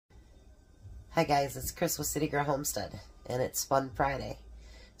Hi guys, it's Chris with City Girl Homestead, and it's Fun Friday.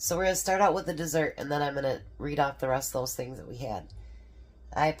 So we're going to start out with the dessert, and then I'm going to read off the rest of those things that we had.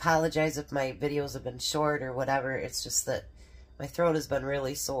 I apologize if my videos have been short or whatever. It's just that my throat has been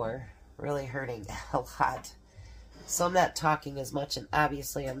really sore, really hurting a lot. So I'm not talking as much, and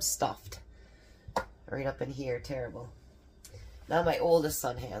obviously I'm stuffed. Right up in here, terrible. Now my oldest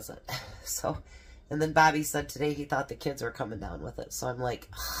son has it. So, and then Bobby said today he thought the kids were coming down with it. So I'm like,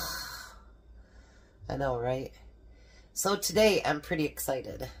 I know, right? So today I'm pretty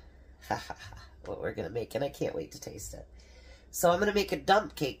excited what we're going to make, and I can't wait to taste it. So I'm going to make a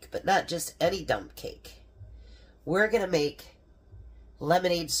dump cake, but not just any dump cake. We're going to make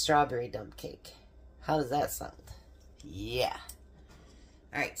lemonade strawberry dump cake. How does that sound? Yeah.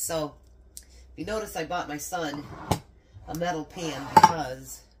 Alright, so if you notice I bought my son a metal pan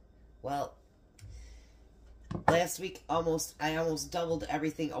because, well, last week I almost doubled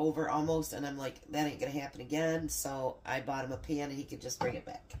everything over almost, and I'm like, that ain't gonna happen again. So I bought him a pan and he could just bring it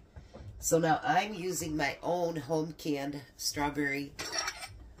back. So now I'm using my own home canned strawberry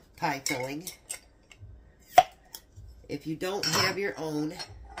pie filling. If you don't have your own,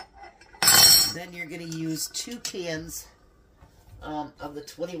 then you're gonna use 2 cans of the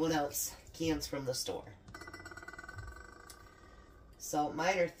 21-ounce cans from the store. So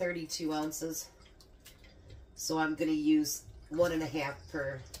mine are 32 ounces. So I'm going to use 1.5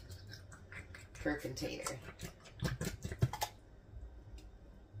 per container.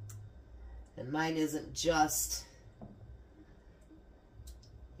 And mine isn't just,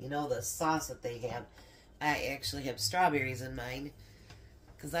 you know, the sauce that they have. I actually have strawberries in mine.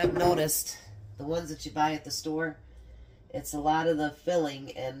 Because I've noticed the ones that you buy at the store, it's a lot of the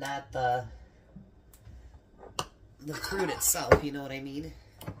filling and not the fruit itself, you know what I mean?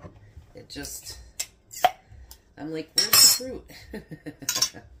 It just, I'm like, where's the fruit?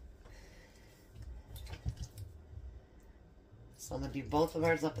 So I'm going to do both of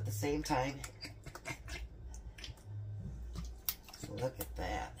ours up at the same time. Look at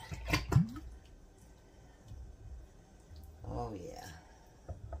that. Oh yeah.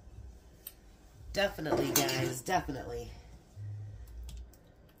 Definitely, guys, definitely.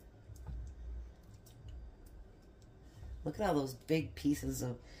 Look at all those big pieces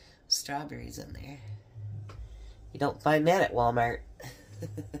of strawberries in there. You don't find that at Walmart.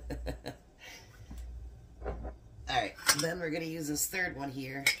 Alright, then we're going to use this third one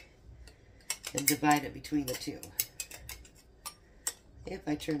here and divide it between the two. If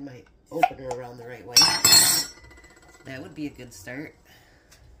I turn my opener around the right way, that would be a good start.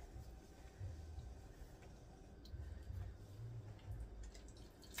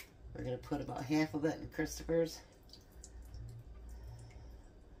 We're going to put about half of it in Christopher's.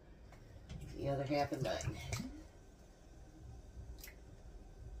 The other half in mine.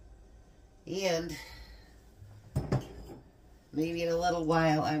 And maybe in a little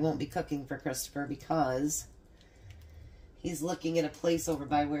while I won't be cooking for Christopher because he's looking at a place over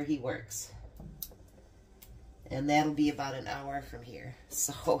by where he works. And that'll be about an hour from here.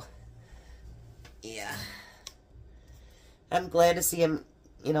 So, yeah. I'm glad to see him,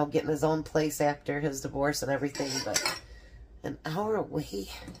 you know, getting his own place after his divorce and everything, but an hour away?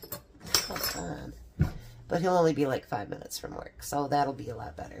 Come on. But he'll only be like 5 minutes from work, so that'll be a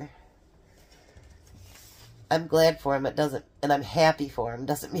lot better. I'm glad for him. It doesn't, and I'm happy for him.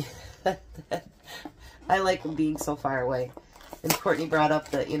 Doesn't mean that I like him being so far away. And Courtney brought up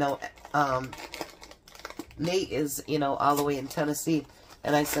that, you know, Nate is, you know, all the way in Tennessee.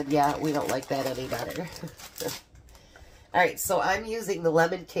 And I said, yeah, we don't like that any better. Alright, so I'm using the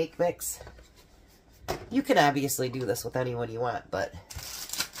lemon cake mix. You can obviously do this with anyone you want, but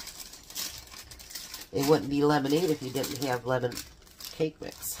it wouldn't be lemonade if you didn't have lemon cake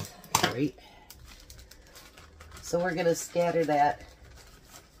mix, right? So we're going to scatter that.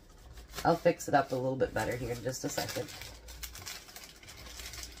 I'll fix it up a little bit better here in just a second.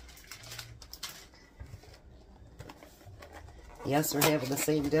 Yes, we're having the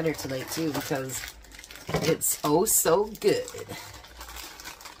same dinner tonight too because it's oh so good.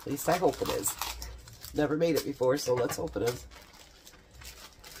 At least I hope it is. Never made it before, so let's hope it is.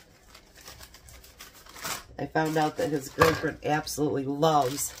 I found out that his girlfriend absolutely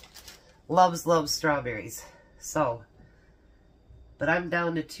loves strawberries. So, but I'm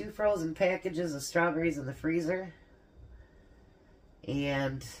down to 2 frozen packages of strawberries in the freezer.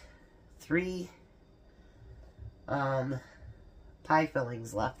 And 3 pie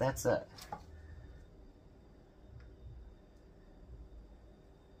fillings left. That's it.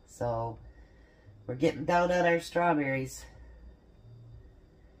 So, we're getting down on our strawberries.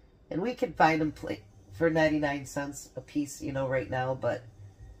 And we can find them for 99 cents a piece, you know, right now, but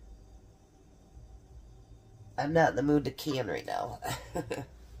I'm not in the mood to can right now.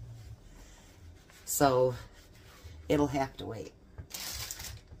 So it'll have to wait.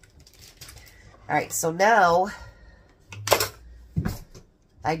 Alright, so now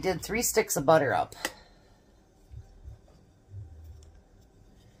I did 3 sticks of butter up.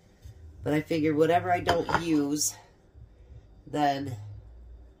 But I figured whatever I don't use, then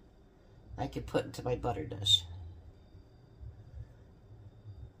I could put into my butter dish.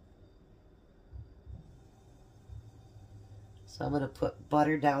 So I'm going to put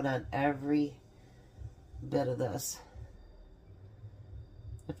butter down on every bit of this.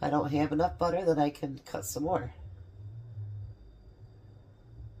 If I don't have enough butter, then I can cut some more.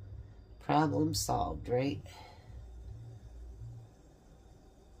 Problem solved, right?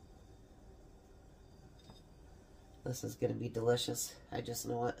 This is going to be delicious. I just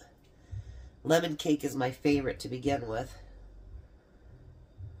know it. Lemon cake is my favorite to begin with.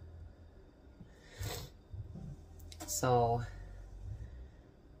 So,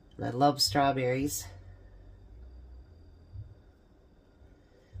 and I love strawberries.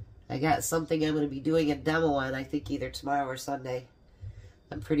 I got something I'm going to be doing a demo on, I think either tomorrow or Sunday.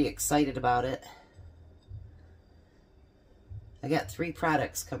 I'm pretty excited about it. I got 3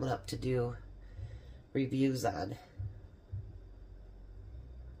 products coming up to do reviews on.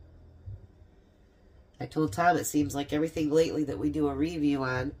 I told Tom it seems like everything lately that we do a review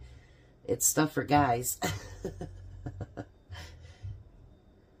on, it's stuff for guys.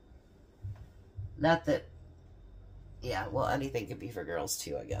 Not that, yeah, well, anything could be for girls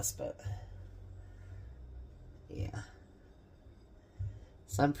too, I guess, but yeah.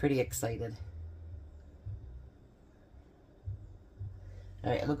 So I'm pretty excited.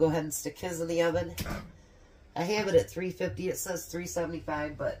 Alright, I'm going to go ahead and stick his in the oven. I have it at 350. It says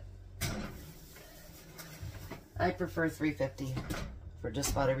 375, but I prefer 350 for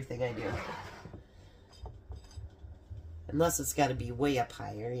just about everything I do. Unless it's got to be way up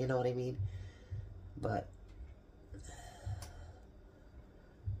higher, you know what I mean? But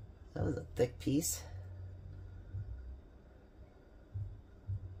that was a thick piece.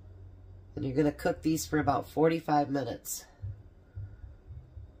 And you're going to cook these for about 45 minutes.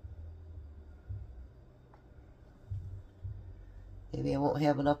 Maybe I won't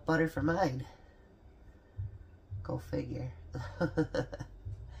have enough butter for mine. Go figure.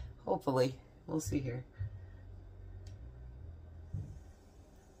 Hopefully. We'll see here.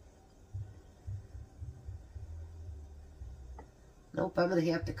 Nope, I'm going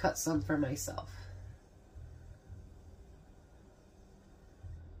to have to cut some for myself.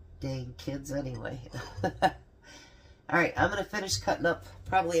 Dang kids anyway. Alright, I'm going to finish cutting up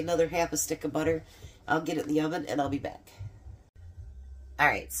probably another half a stick of butter. I'll get it in the oven and I'll be back.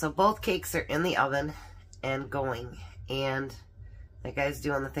 Alright, so both cakes are in the oven and going. And that guy's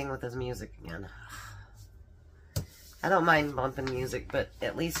doing the thing with his music again. I don't mind bumping music, but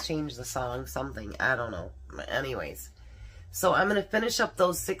at least change the song, something. I don't know. Anyways. So I'm going to finish up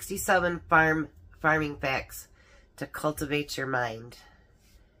those 67 farming facts to cultivate your mind.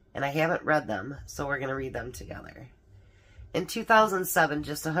 And I haven't read them, so we're going to read them together. In 2007,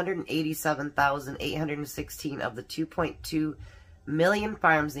 just 187,816 of the 2.2 million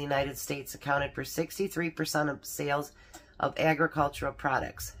farms in the United States accounted for 63% of sales of agricultural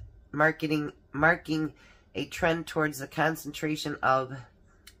products, marking a trend towards the concentration of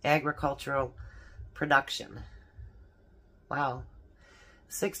agricultural production. Wow.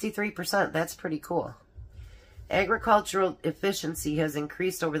 63%, that's pretty cool. Agricultural efficiency has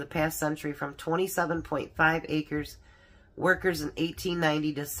increased over the past century from 27.5 acres workers in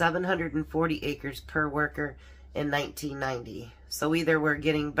 1890 to 740 acres per worker in 1990. So either we're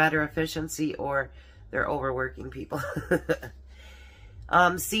getting better efficiency or they're overworking people.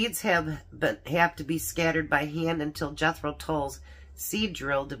 Seeds have to be scattered by hand until Jethro Tull's seed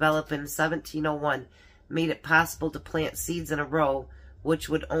drill, developed in 1701, made it possible to plant seeds in a row, which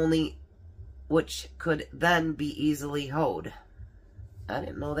could then be easily hoed. I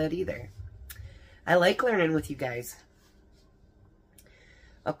didn't know that either. I like learning with you guys.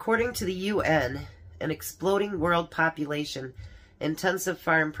 According to the UN, an exploding world population, intensive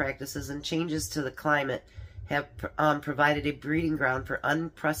farm practices, and changes to the climate have provided a breeding ground for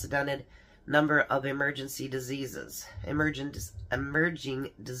unprecedented number of emerging diseases.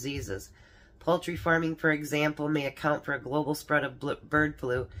 Poultry farming, for example, may account for a global spread of bird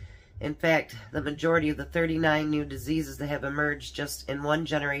flu. In fact, the majority of the 39 new diseases that have emerged just in one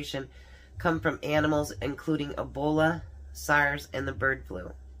generation come from animals, including Ebola, SARS, and the bird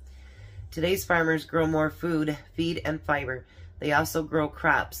flu. Today's farmers grow more food, feed, and fiber. They also grow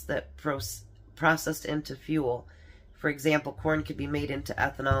crops that processed into fuel. For example, corn could be made into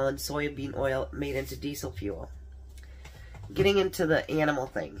ethanol and soybean oil made into diesel fuel. Getting into the animal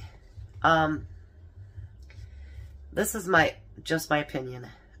thing. This is just my opinion.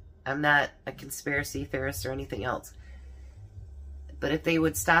 I'm not a conspiracy theorist or anything else. But if they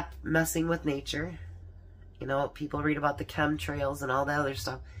would stop messing with nature, you know, people read about the chemtrails and all that other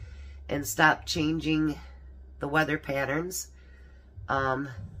stuff, and stop changing the weather patterns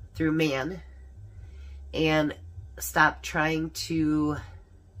through man, and stop trying to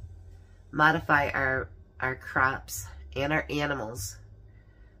modify our crops and our animals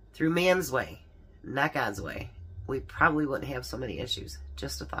through man's way, not God's way, we probably wouldn't have so many issues.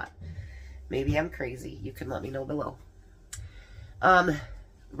 Just a thought. Maybe I'm crazy. You can let me know below.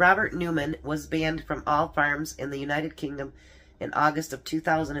 Robert Newman was banned from all farms in the United Kingdom in August of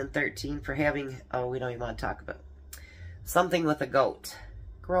 2013 for having, oh, we don't even want to talk about something with a goat.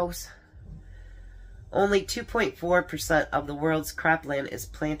 Gross. Only 2.4% of the world's cropland is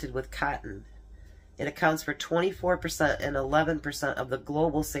planted with cotton. It accounts for 24% and 11% of the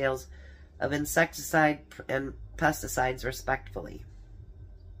global sales of insecticide and pesticides, respectively.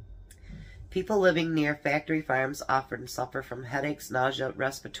 People living near factory farms often suffer from headaches, nausea,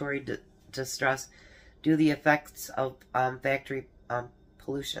 respiratory distress due to the effects of factory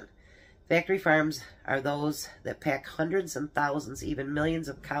pollution. Factory farms are those that pack hundreds and thousands, even millions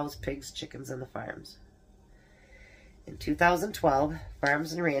of cows, pigs, chickens in the farms. In 2012,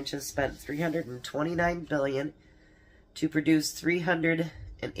 farms and ranches spent $329 billion to produce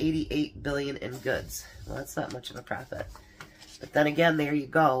 $388 billion in goods. Well, that's not much of a profit. But then again, there you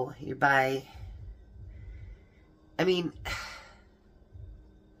go. You buy... I mean,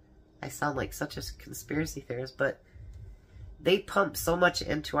 I sound like such a conspiracy theorist, but they pump so much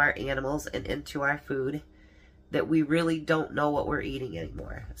into our animals and into our food that we really don't know what we're eating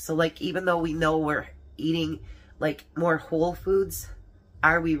anymore. So, like, even though we know we're eating, like, more whole foods,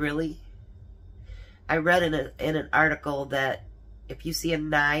 are we really? I read in an article that if you see a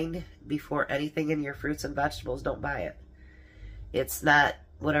 9 before anything in your fruits and vegetables, don't buy it. It's not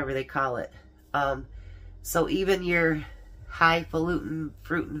whatever they call it. So even your highfalutin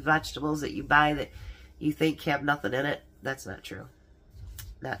fruit and vegetables that you buy that you think have nothing in it, that's not true.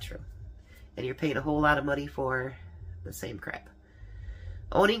 Not true. And you're paying a whole lot of money for the same crap.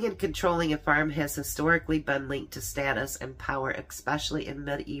 Owning and controlling a farm has historically been linked to status and power, especially in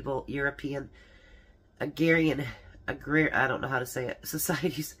medieval European agrarian, I don't know how to say it,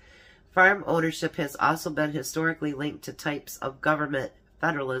 societies. Farm ownership has also been historically linked to types of government,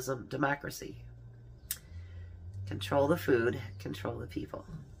 federalism, democracy. Control the food, control the people.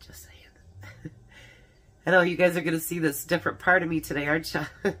 Just saying. I know you guys are going to see this different part of me today, aren't you?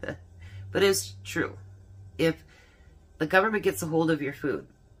 But it's true. If the government gets a hold of your food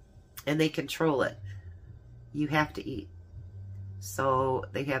and they control it, you have to eat. So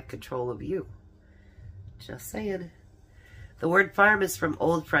they have control of you. Just saying. The word farm is from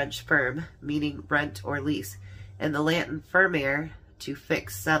Old French firm, meaning rent or lease, and the Latin firmare, to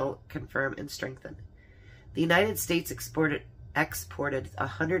fix, settle, confirm, and strengthen. The United States exported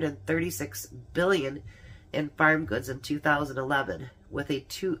 $136 billion in farm goods in 2011, with a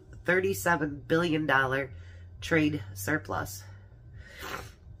 $37 billion trade surplus.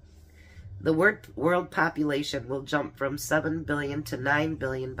 The world population will jump from 7 billion to 9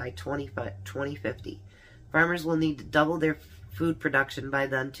 billion by 2050. Farmers will need to double their food production by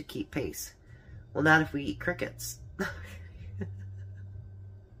then to keep pace. Well, not if we eat crickets.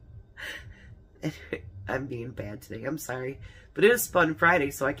 I'm being bad today. I'm sorry. But it is Fun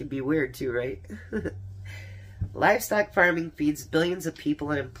Friday, so I can be weird too, right? Livestock farming feeds billions of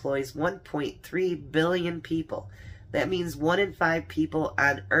people and employs 1.3 billion people. That means 1 in 5 people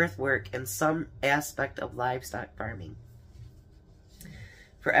on Earth work in some aspect of livestock farming.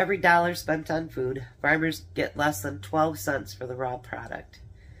 For every dollar spent on food, farmers get less than 12 cents for the raw product.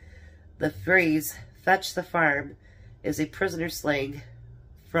 The phrase, fetch the farm, is a prisoner slang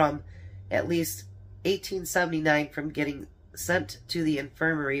from at least 1879 from getting sent to the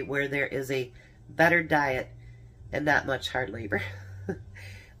infirmary where there is a better diet and not much hard labor.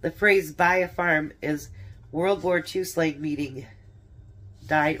 The phrase, buy a farm, is World War II slang meaning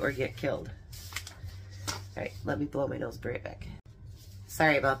die or get killed. Alright, let me blow my nose, be right back.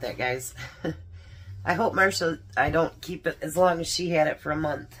 Sorry about that, guys. I hope Marsha, I don't keep it as long as she had it for a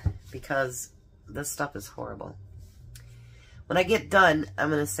month, because this stuff is horrible. When I get done, I'm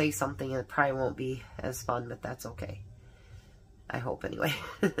going to say something and it probably won't be as fun, but that's okay. I hope anyway.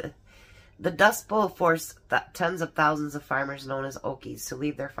 The Dust Bowl forced tens of thousands of farmers known as Okies to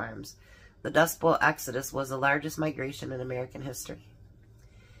leave their farms. The Dust Bowl exodus was the largest migration in American history.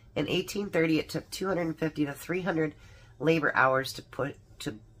 In 1830, it took 250 to 300 labor hours to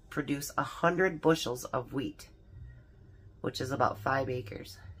produce 100 bushels of wheat, which is about 5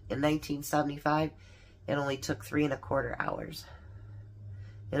 acres. In 1975, it only took 3¼ hours.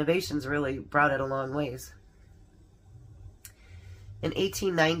 Innovations really brought it a long ways. In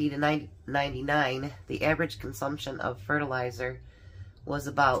 1890 to 1999, the average consumption of fertilizer was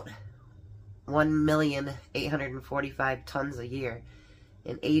about 1,845 tons a year.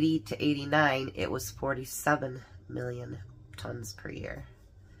 In 80 to 89, it was 47 million tons per year.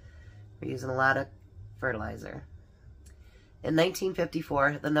 We're using a lot of fertilizer. In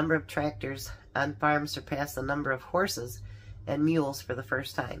 1954, the number of tractors on farms surpassed the number of horses and mules for the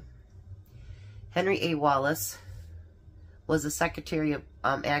first time. Henry A. Wallace was the Secretary of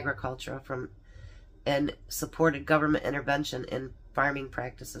Agriculture and supported government intervention in farming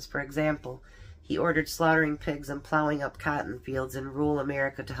practices. For example, he ordered slaughtering pigs and plowing up cotton fields in rural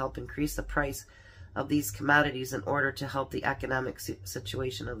America to help increase the price of these commodities in order to help the economic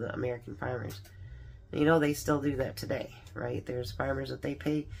situation of the American farmers. And you know, they still do that today, right? There's farmers that they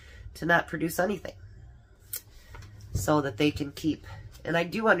pay to not produce anything so that they can keep. And I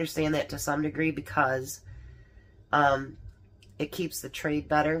do understand that to some degree because it keeps the trade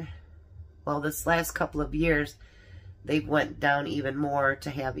better. Well, this last couple of years, they've went down even more to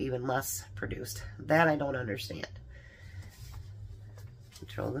have even less produced. That I don't understand.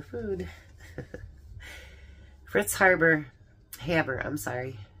 Control the food. Fritz Haber,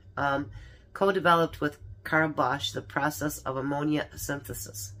 co-developed with Karl Bosch the process of ammonia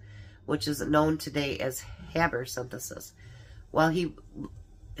synthesis, which is known today as Haber synthesis. While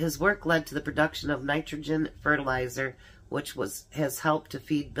his work led to the production of nitrogen fertilizer, which has helped to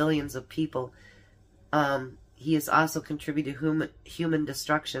feed billions of people, he has also contributed to human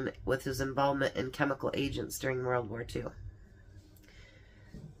destruction with his involvement in chemical agents during World War II.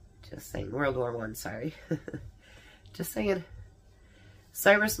 Just saying. World War I, sorry. Just saying.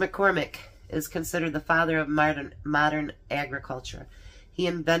 Cyrus McCormick is considered the father of modern agriculture. He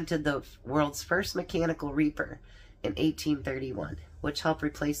invented the world's first mechanical reaper in 1831, which helped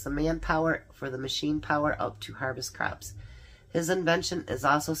replace the manpower for the machine power up to harvest crops. His invention is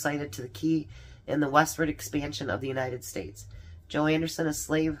also cited to the key in the westward expansion of the United States. Joe Anderson, a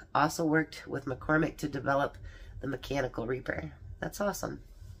slave, also worked with McCormick to develop the mechanical reaper. That's awesome.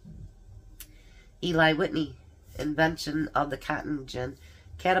 Eli Whitney, invention of the cotton gin,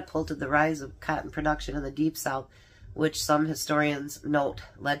 catapulted the rise of cotton production in the Deep South, which some historians note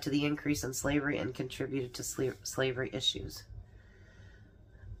led to the increase in slavery and contributed to slavery issues.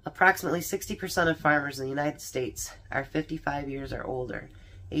 Approximately 60% of farmers in the United States are 55 years or older.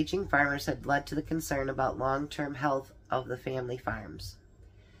 Aging farmers had led to the concern about long-term health of the family farms.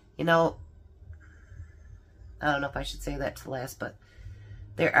 You know, I don't know if I should say that to last, but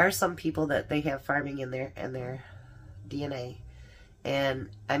there are some people that they have farming in their DNA. And,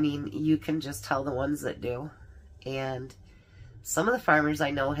 I mean, you can just tell the ones that do. And some of the farmers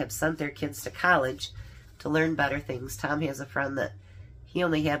I know have sent their kids to college to learn better things. Tom has a friend that he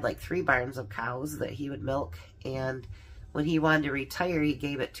only had like 3 barns of cows that he would milk. And when he wanted to retire, he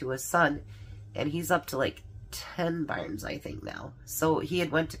gave it to his son. And he's up to like 10 barns, I think, now. So he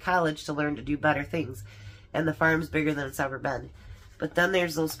had went to college to learn to do better things. And the farm's bigger than it's ever been. But then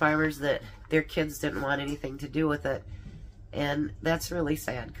there's those farmers that their kids didn't want anything to do with it. And that's really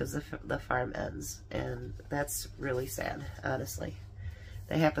sad because the farm ends. And that's really sad, honestly.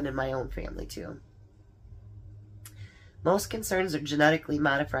 That happened in my own family, too. Most concerns of genetically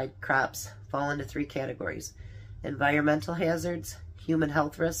modified crops fall into 3 categories: environmental hazards, human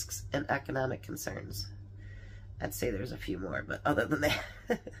health risks, and economic concerns. I'd say there's a few more, but other than that.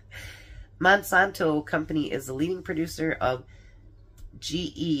 Monsanto Company is the leading producer of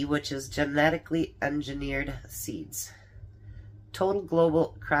GE, which is genetically engineered seeds. Total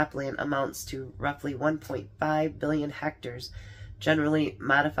global cropland amounts to roughly 1.5 billion hectares. Generally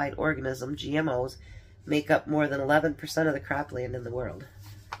modified organism, GMOs, make up more than 11% of the cropland in the world.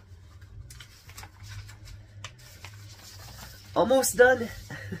 Almost done.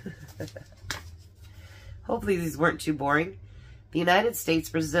 Hopefully these weren't too boring. The United States,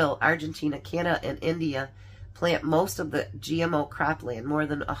 Brazil, Argentina, Canada, and India plant most of the GMO cropland. More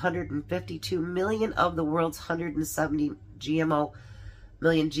than 152 million of the world's 170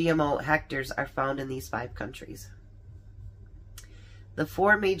 million GMO hectares are found in these 5 countries. The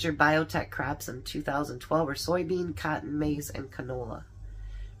 4 major biotech crops in 2012 were soybean, cotton, maize, and canola.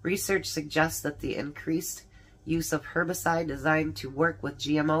 Research suggests that the increased use of herbicide designed to work with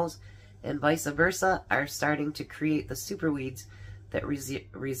GMOs and vice versa are starting to create the superweeds that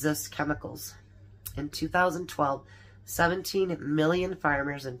resist chemicals. In 2012, 17 million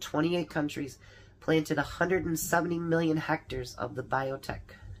farmers in 28 countries planted 170 million hectares of the biotech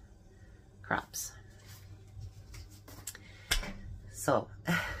crops. So,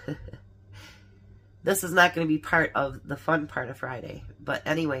 this is not going to be part of the fun part of Friday. But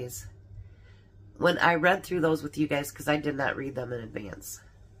anyways, when I read through those with you guys, because I did not read them in advance,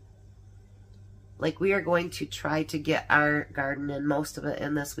 like, we are going to try to get our garden in, most of it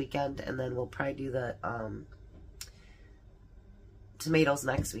in this weekend, and then we'll probably do the tomatoes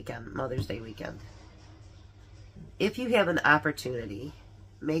next weekend, Mother's Day weekend. If you have an opportunity,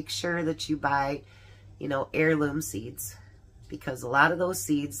 make sure that you buy, you know, heirloom seeds, because a lot of those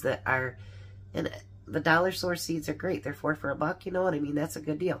seeds that are, and the dollar store seeds are great. They're 4 for $1, you know what I mean? That's a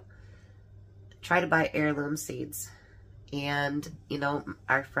good deal. Try to buy heirloom seeds. And, you know,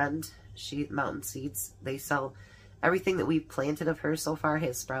 our friend, Mountain Seeds, they sell everything that we've planted of her so far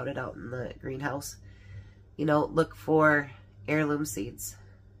has sprouted out in the greenhouse. You know, look for heirloom seeds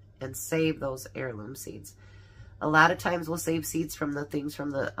and save those heirloom seeds. A lot of times we'll save seeds from the things from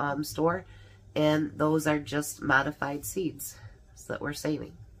the store, and those are just modified seeds that we're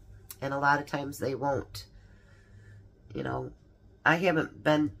saving. And a lot of times they won't. You know, I haven't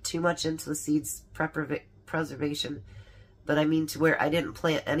been too much into the seeds preservation, but I mean to where I didn't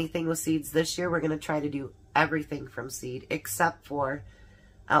plant anything with seeds this year. We're going to try to do everything from seed, except for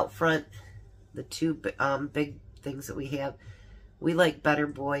out front, the two big things that we have. We like Better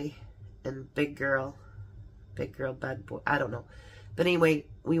Boy and Big Girl, Bed Boy, I don't know. But anyway,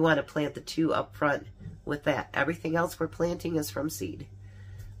 we want to plant the two up front with that. Everything else we're planting is from seed.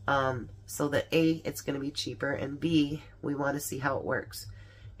 So that A, it's going to be cheaper, and B, we want to see how it works.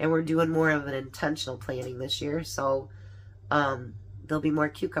 And we're doing more of an intentional planting this year, so there'll be more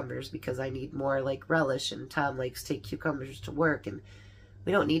cucumbers because I need more like relish, and Tom likes to take cucumbers to work, and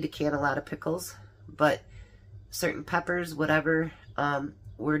we don't need to can a lot of pickles, but certain peppers, whatever,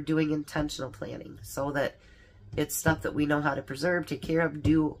 we're doing intentional planting so that it's stuff that we know how to preserve, take care of,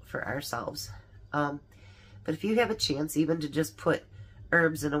 do for ourselves. But if you have a chance even to just put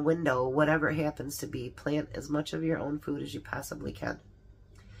herbs in a window, whatever it happens to be, plant as much of your own food as you possibly can.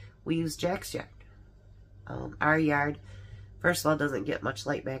 We use Jack's yard. Our yard, first of all, doesn't get much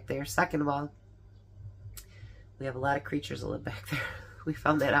light back there. Second of all, we have a lot of creatures that live back there. We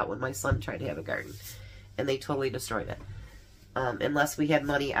found that out when my son tried to have a garden, and they totally destroyed it. Unless we had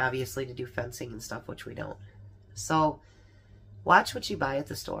money, obviously, to do fencing and stuff, which we don't. So, watch what you buy at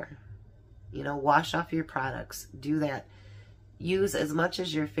the store. You know, wash off your products. Do that. Use as much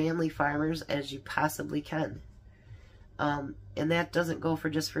as your family farmers as you possibly can. And that doesn't go for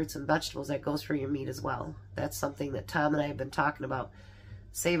just fruits and vegetables. That goes for your meat as well. That's something that Tom and I have been talking about.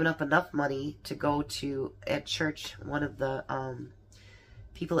 Saving up enough money to go to, at church, one of the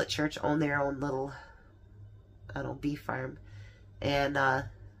people at church own their own little, I don't know, beef farm. And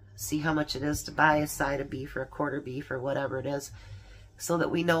see how much it is to buy a side of beef or a quarter beef or whatever it is, so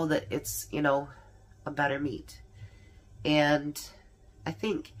that we know that it's, you know, a better meat. And I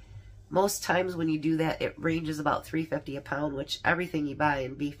think most times when you do that, it ranges about $3.50 a pound, which everything you buy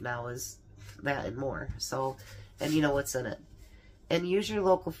in beef now is that and more. So, and you know what's in it. And use your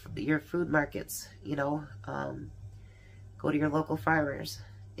local, your food markets, you know, go to your local farmers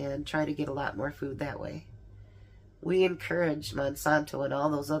and try to get a lot more food that way. We encourage Monsanto and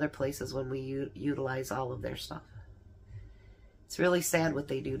all those other places when we utilize all of their stuff. It's really sad what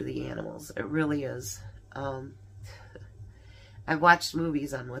they do to the animals. It really is. I've watched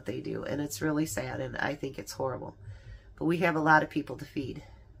movies on what they do, and it's really sad, and I think it's horrible. But we have a lot of people to feed.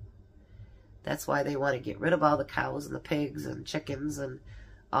 That's why they want to get rid of all the cows and the pigs and chickens and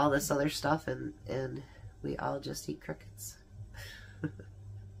all this other stuff, and we all just eat crickets.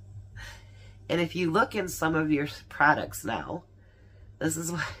 And if you look in some of your products now, this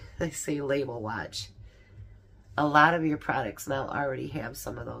is why they say label watch. A lot of your products now already have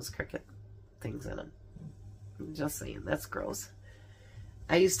some of those cricket things in them. I'm just saying, that's gross.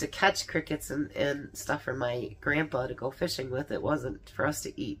 I used to catch crickets and stuff for my grandpa to go fishing with. It wasn't for us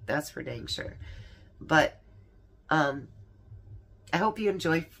to eat, that's for dang sure. But I hope you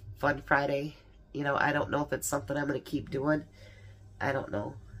enjoy Fun Friday. You know, I don't know if it's something I'm going to keep doing. I don't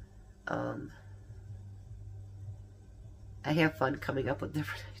know. I have fun coming up with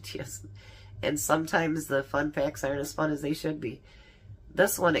different ideas. And sometimes the fun facts aren't as fun as they should be.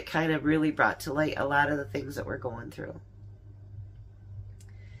 This one, it kind of really brought to light a lot of the things that we're going through.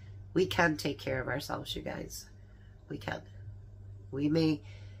 We can take care of ourselves, you guys. We can. We may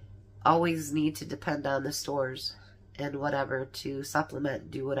always need to depend on the stores and whatever to supplement,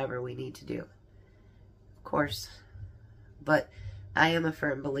 do whatever we need to do. Of course. But I am a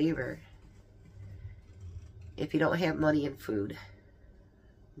firm believer if you don't have money and food,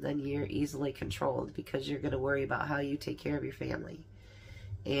 then you're easily controlled because you're going to worry about how you take care of your family.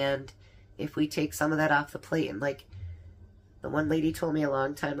 And if we take some of that off the plate, and like the one lady told me a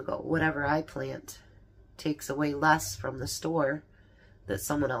long time ago, whatever I plant takes away less from the store that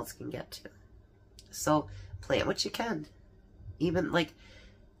someone else can get to. So plant what you can. Even like,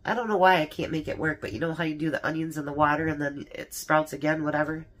 I don't know why I can't make it work, but you know how you do the onions in the water and then it sprouts again,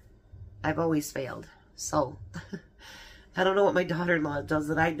 whatever? I've always failed. So I don't know what my daughter-in-law does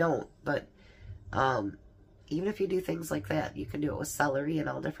that I don't, but even if you do things like that, you can do it with celery and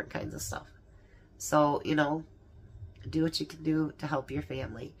all different kinds of stuff. So, you know, do what you can do to help your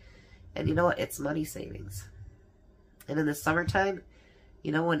family. And you know what? It's money savings. And in the summertime,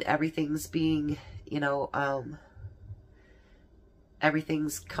 you know, when everything's being, you know,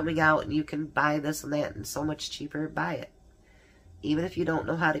 everything's coming out and you can buy this and that and so much cheaper, buy it. Even if you don't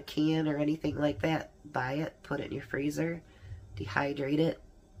know how to can or anything like that, buy it, put it in your freezer, dehydrate it.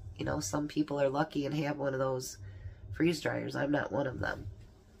 You know, some people are lucky and have one of those freeze dryers. I'm not one of them.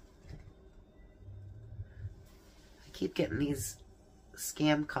 I keep getting these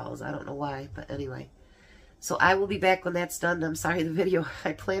scam calls. I don't know why, but anyway. So I will be back when that's done. I'm sorry the video,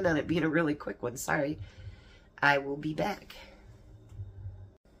 I planned on it being a really quick one. Sorry. I will be back.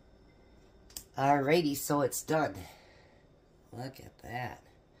 Alrighty, so it's done. Look at that.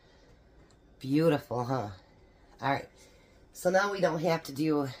 Beautiful, huh? Alright. So now we don't have to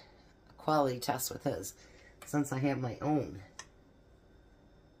do a quality test with his, since I have my own.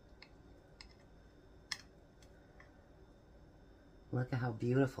 Look at how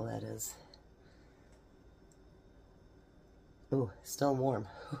beautiful that is. Ooh, still warm.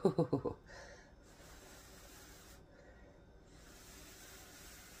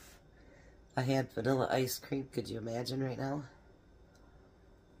 I had vanilla ice cream. Could you imagine right now?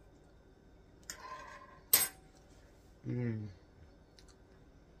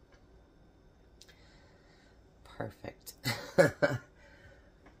 Perfect.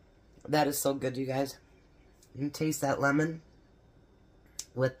 That is so good, you guys. You taste that lemon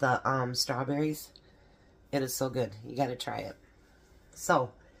with the strawberries. It is so good. You got to try it.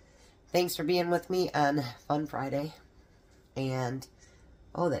 So, thanks for being with me on Fun Friday. And,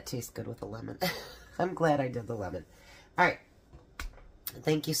 oh, that tastes good with the lemon. I'm glad I did the lemon. All right.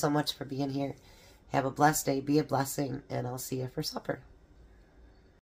 Thank you so much for being here. Have a blessed day. Be a blessing. And I'll see you for supper.